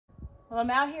Well, I'm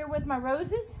out here with my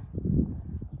roses.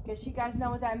 Guess you guys know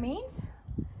what that means.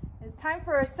 It's time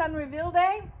for a sun reveal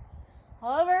day.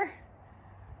 However,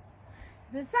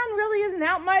 the sun really isn't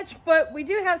out much, but we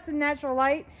do have some natural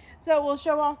light, so we'll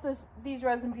show off these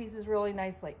resin pieces really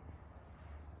nicely.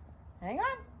 Hang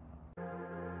on.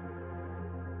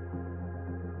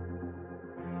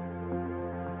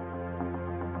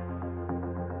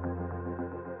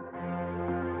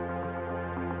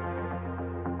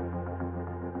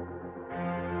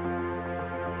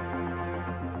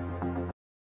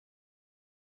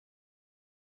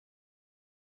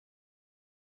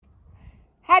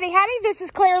 Howdy Howdy, this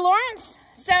is Clara Lawrence.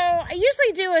 So I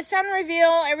usually do a sun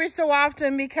reveal every so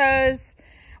often because,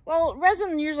 well,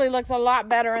 resin usually looks a lot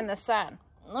better in the sun.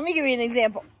 Let me give you an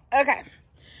example. Okay,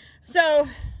 so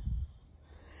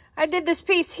I did this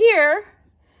piece here,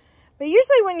 but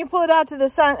usually when you pull it out to the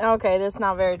sun, okay, that's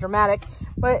not very dramatic,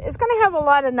 but it's gonna have a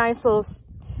lot of nice little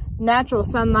natural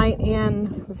sunlight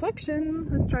and reflection.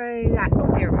 Let's try that.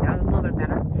 Oh, there we go, a little bit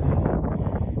better.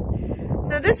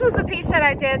 So this was the piece that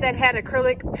I did that had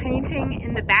acrylic painting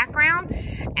in the background,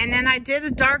 and then I did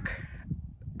a dark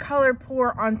color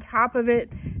pour on top of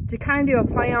it to kind of do a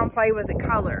play on play with the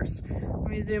colors.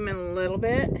 Let me zoom in a little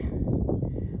bit.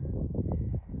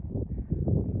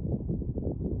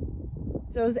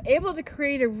 So I was able to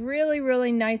create a really,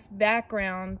 really nice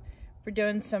background for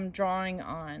doing some drawing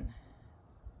on.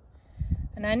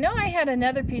 And I know I had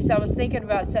another piece I was thinking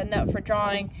about setting up for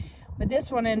drawing, but this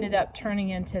one ended up turning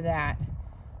into that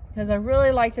because I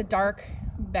really like the dark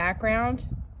background.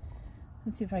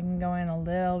 Let's see if I can go in a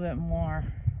little bit more.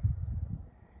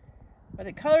 But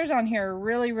the colors on here are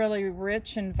really, really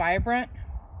rich and vibrant.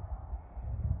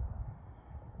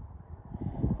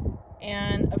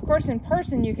 And of course in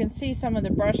person you can see some of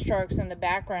the brush strokes in the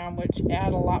background, which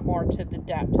add a lot more to the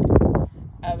depth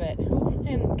of it.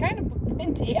 And kind of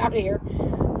windy out here,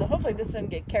 so hopefully this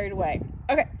doesn't get carried away.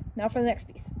 Okay, now for the next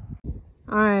piece.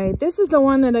 All right, this is the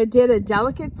one that I did a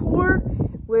delicate pour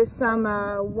with some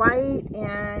white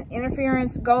and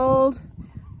interference gold.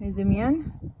 Let me zoom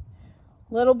in.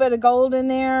 A little bit of gold in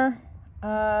there.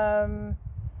 And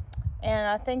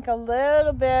I think a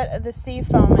little bit of the sea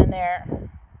foam in there.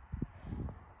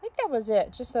 I think that was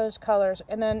it, just those colors.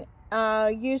 And then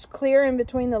used clear in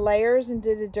between the layers and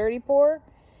did a dirty pour.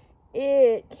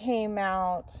 It came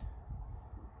out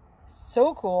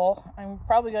so cool. I'm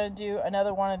probably going to do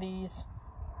another one of these.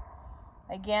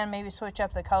 Again, maybe switch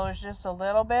up the colors just a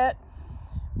little bit.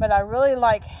 But I really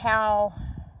like how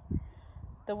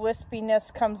the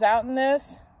wispiness comes out in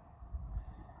this.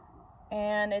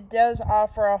 And it does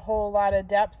offer a whole lot of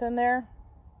depth in there.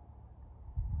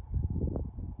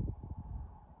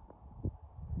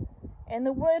 And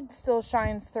the wood still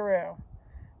shines through.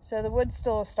 So the wood's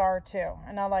still a star too.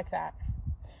 And I like that.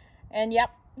 And yep,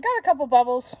 got a couple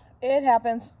bubbles. It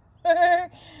happens.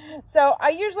 So I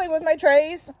usually, with my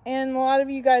trays, and a lot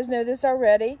of you guys know this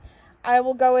already, I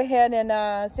will go ahead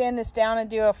and sand this down and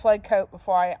do a flood coat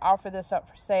before I offer this up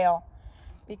for sale,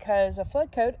 because a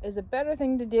flood coat is a better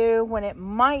thing to do when it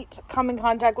might come in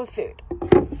contact with food.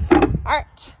 All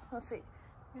right, let's see.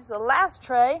 Here's the last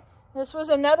tray. This was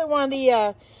another one of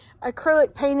the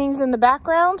acrylic paintings in the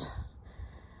background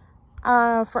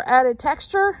for added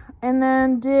texture, and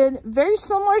then did very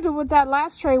similar to what that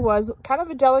last tray was, kind of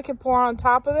a delicate pour on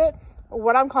top of it, or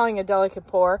what I'm calling a delicate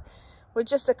pour, with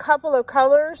just a couple of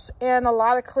colors and a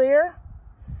lot of clear,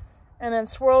 and then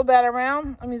swirled that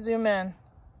around. Let me zoom in,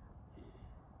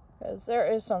 because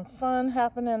there is some fun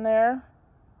happening there.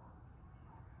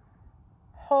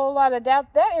 Whole lot of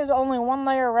depth. That is only one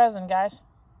layer of resin, guys.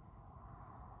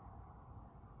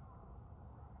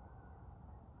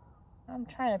 I'm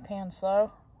trying to pan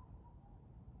slow.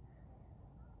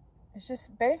 It's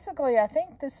just basically, I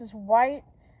think this is white,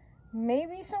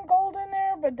 maybe some gold in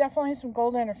there, but definitely some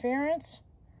gold interference.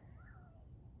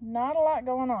 Not a lot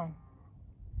going on.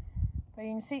 But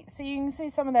you can see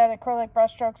some of that acrylic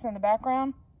brush strokes in the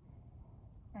background.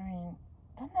 I mean,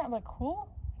 doesn't that look cool?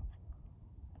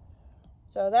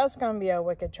 So that's going to be a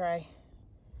wicked tray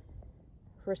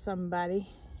for somebody.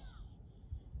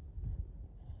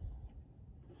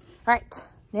 All right,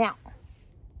 now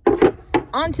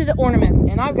onto the ornaments,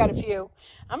 and I've got a few.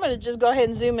 I'm going to just go ahead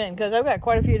and zoom in because I've got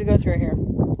quite a few to go through here.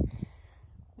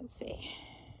 Let's see.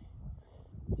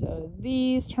 So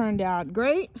these turned out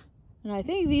great, and I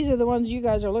think these are the ones you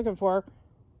guys are looking for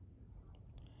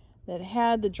that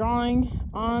had the drawing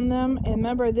on them. And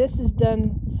remember, this is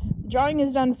done, the drawing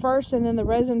is done first and then the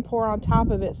resin pour on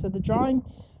top of it, so the drawing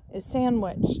is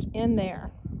sandwiched in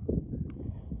there.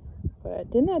 But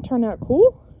didn't that turn out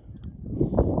cool?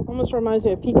 Almost reminds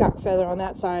me of a peacock feather on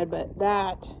that side, but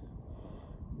that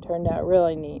turned out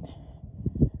really neat.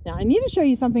 Now I need to show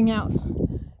you something else,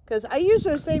 because I use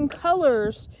those same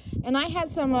colors, and I had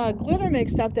some glitter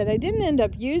mixed up that I didn't end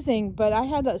up using, but I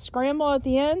had a scramble at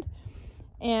the end,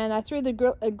 and I threw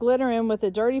the glitter in with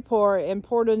a dirty pour and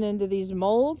poured it into these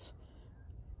molds.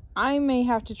 I may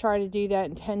have to try to do that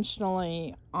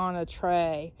intentionally on a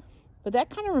tray, but that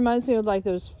kind of reminds me of like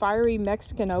those fiery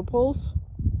Mexican opals.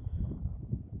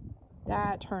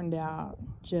 That turned out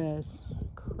just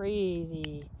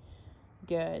crazy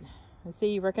good. And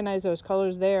see, you recognize those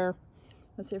colors there.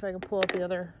 Let's see if I can pull up the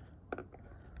other.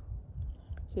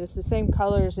 See, it's the same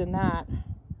colors in that,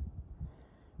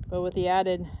 but with the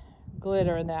added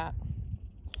glitter in that.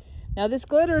 Now this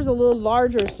glitter is a little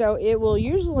larger, so it will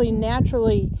usually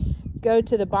naturally go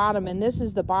to the bottom, and this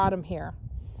is the bottom here.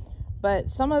 But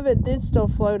some of it did still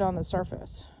float on the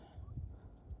surface.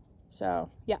 So,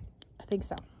 yeah, I think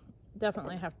so.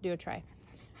 Definitely have to do a try.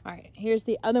 All right, here's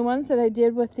the other ones that I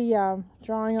did with the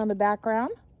drawing on the background.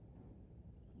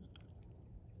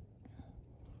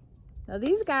 Now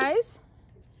these guys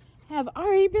have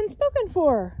already been spoken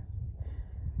for.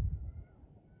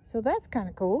 So that's kind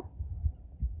of cool.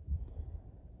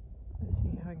 Let's see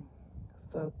if I can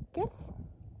focus.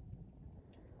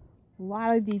 A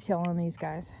lot of detail on these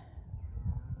guys.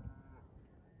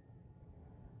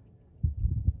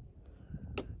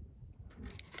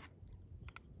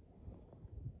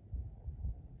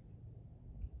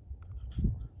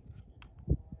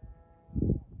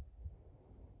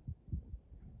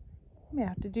 We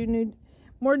have to do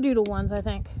more doodle ones, I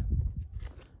think.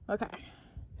 Okay.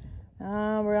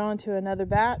 We're on to another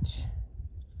batch.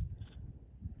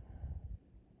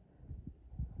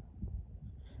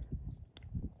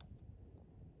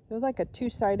 They're like a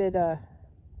two-sided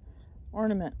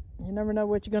ornament. You never know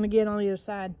what you're going to get on the other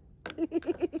side.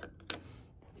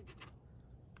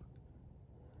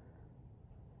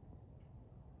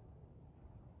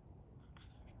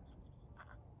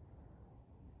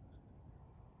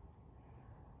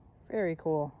 Very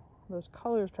cool. Those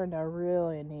colors turned out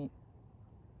really neat.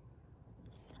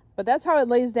 But that's how it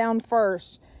lays down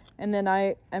first, and then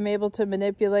I'm able to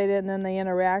manipulate it, and then they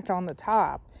interact on the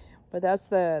top. But that's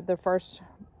the first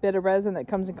bit of resin that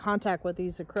comes in contact with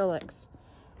these acrylics.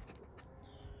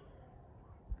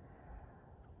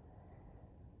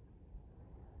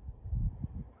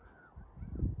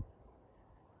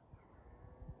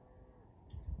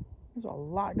 There's a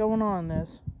lot going on in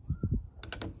this.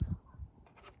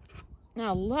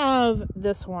 I love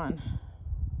this one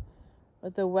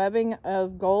with the webbing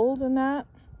of gold in that.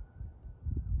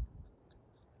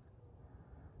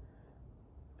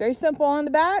 Very simple on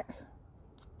the back,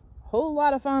 whole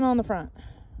lot of fun on the front.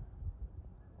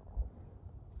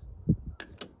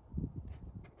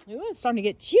 Ooh, it's starting to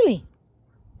get chilly.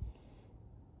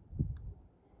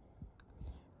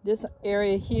 This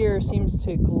area here seems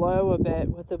to glow a bit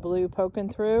with the blue poking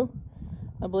through.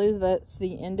 I believe that's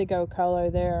the indigo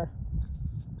color there.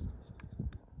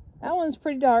 That one's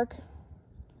pretty dark,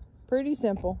 pretty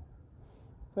simple.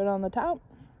 But on the top,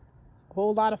 a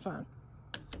whole lot of fun.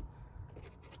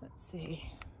 Let's see.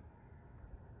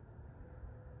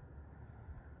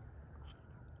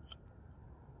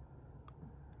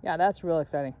 Yeah, that's real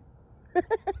exciting.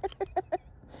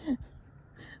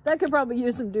 That could probably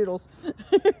use some doodles.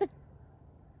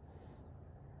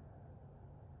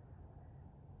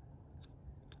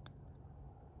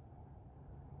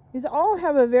 These all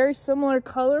have a very similar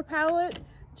color palette,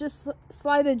 just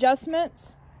slight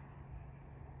adjustments.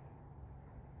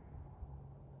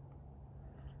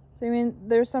 So I mean,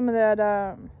 there's some of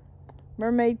that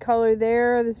mermaid color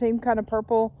there, the same kind of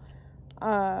purple,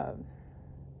 black,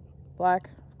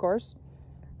 of course.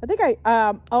 I think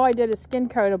I did a skin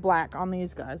coat of black on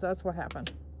these guys. That's what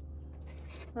happened.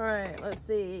 All right, let's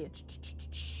see.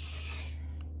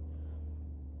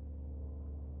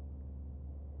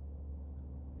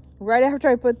 Right after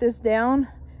I put this down,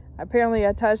 apparently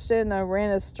I touched it and I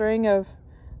ran a string of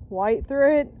white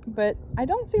through it, but I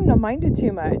don't seem to mind it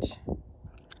too much.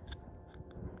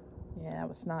 Yeah, that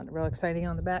was not real exciting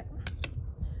on the back.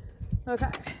 Okay,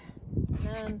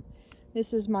 and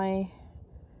this is my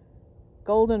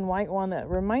golden white one that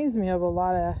reminds me of a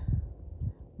lot of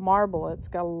marble. It's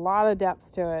got a lot of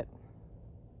depth to it,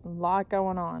 a lot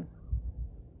going on.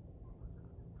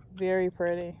 Very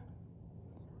pretty.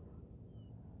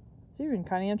 It's even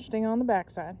kind of interesting on the back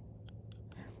side.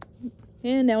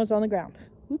 And now it's on the ground.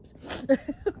 Oops.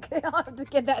 Okay, I'll have to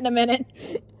get that in a minute.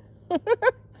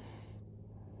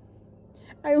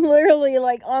 I'm literally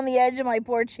like on the edge of my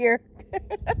porch here.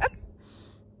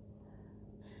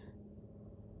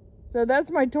 So that's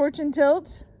my torch and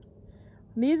tilt.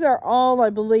 These are all, I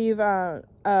believe,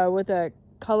 with a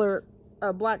color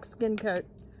a black skin coat.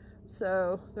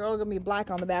 So they're all going to be black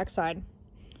on the back side.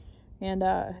 And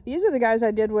these are the guys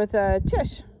I did with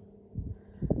Tish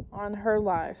on her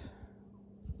live.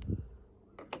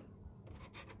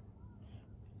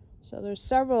 So there's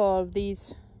several of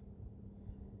these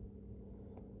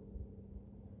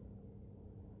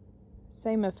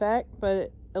same effect,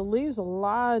 but it leaves a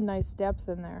lot of nice depth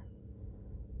in there.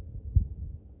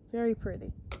 Very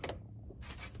pretty.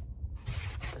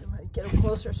 I'm going to get them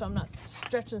closer so I'm not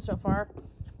stretching so far.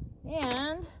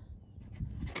 And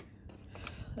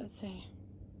let's see.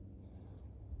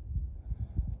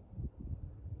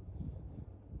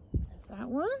 There's that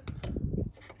one.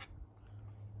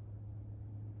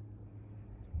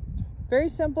 Very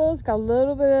simple. It's got a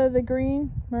little bit of the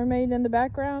green mermaid in the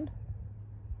background.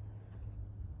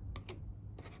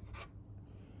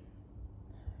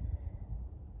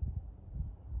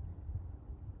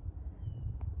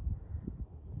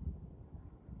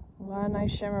 A lot of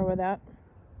nice shimmer with that.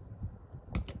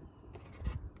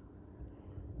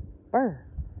 Burr.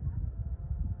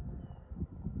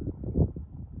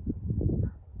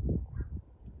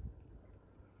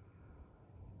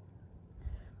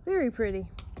 Very pretty.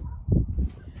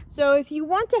 So if you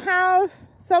want to have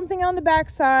something on the back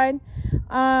side,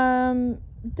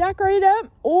 decorate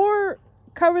up or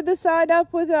cover the side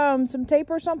up with some tape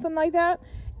or something like that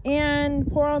and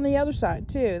pour on the other side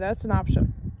too. That's an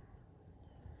option.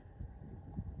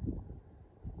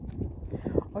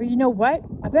 Or you know what?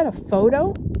 I bet a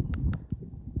photo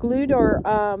glued or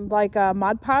like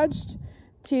Mod Podged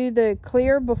to the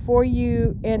clear before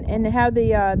you and have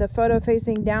the photo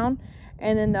facing down,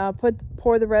 and then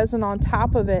pour the resin on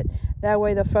top of it. That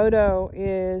way the photo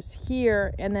is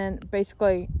here, and then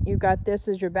basically you've got this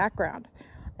as your background.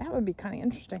 That would be kind of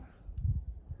interesting.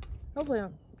 Hopefully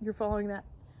you're following that.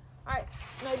 All right,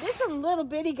 now this one little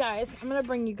bitty guys. I'm gonna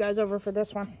bring you guys over for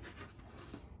this one.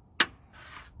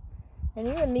 And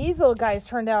even these little guys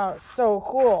turned out so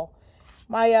cool.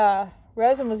 My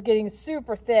resin was getting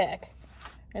super thick,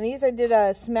 and these I did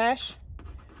a smash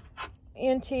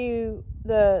into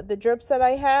the drips that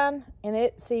I had,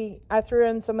 and I threw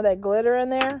in some of that glitter in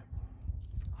there,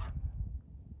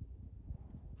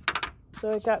 so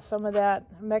it got some of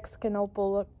that Mexican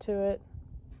opal look to it.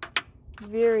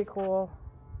 Very cool.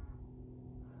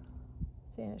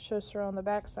 See, and it shows through on the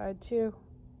back side too.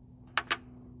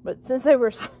 But since they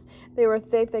were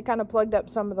thick, they kind of plugged up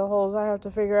some of the holes. I have to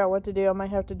figure out what to do. I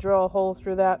might have to drill a hole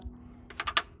through that.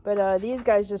 But these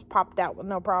guys just popped out with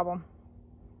no problem.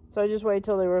 So I just waited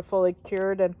till they were fully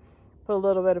cured and put a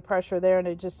little bit of pressure there, and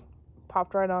it just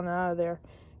popped right on out of there.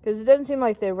 Because it doesn't seem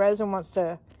like the resin wants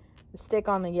to stick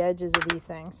on the edges of these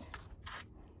things.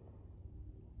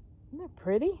 Isn't that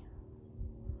pretty?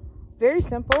 Very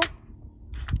simple.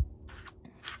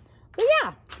 So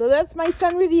yeah, so that's my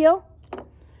sun reveal.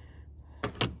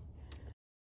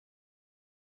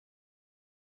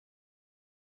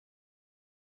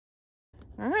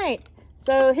 Alright,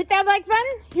 so hit that like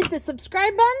button, hit the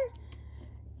subscribe button,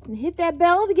 and hit that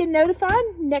bell to get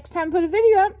notified next time I put a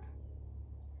video up.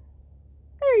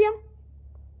 There you go.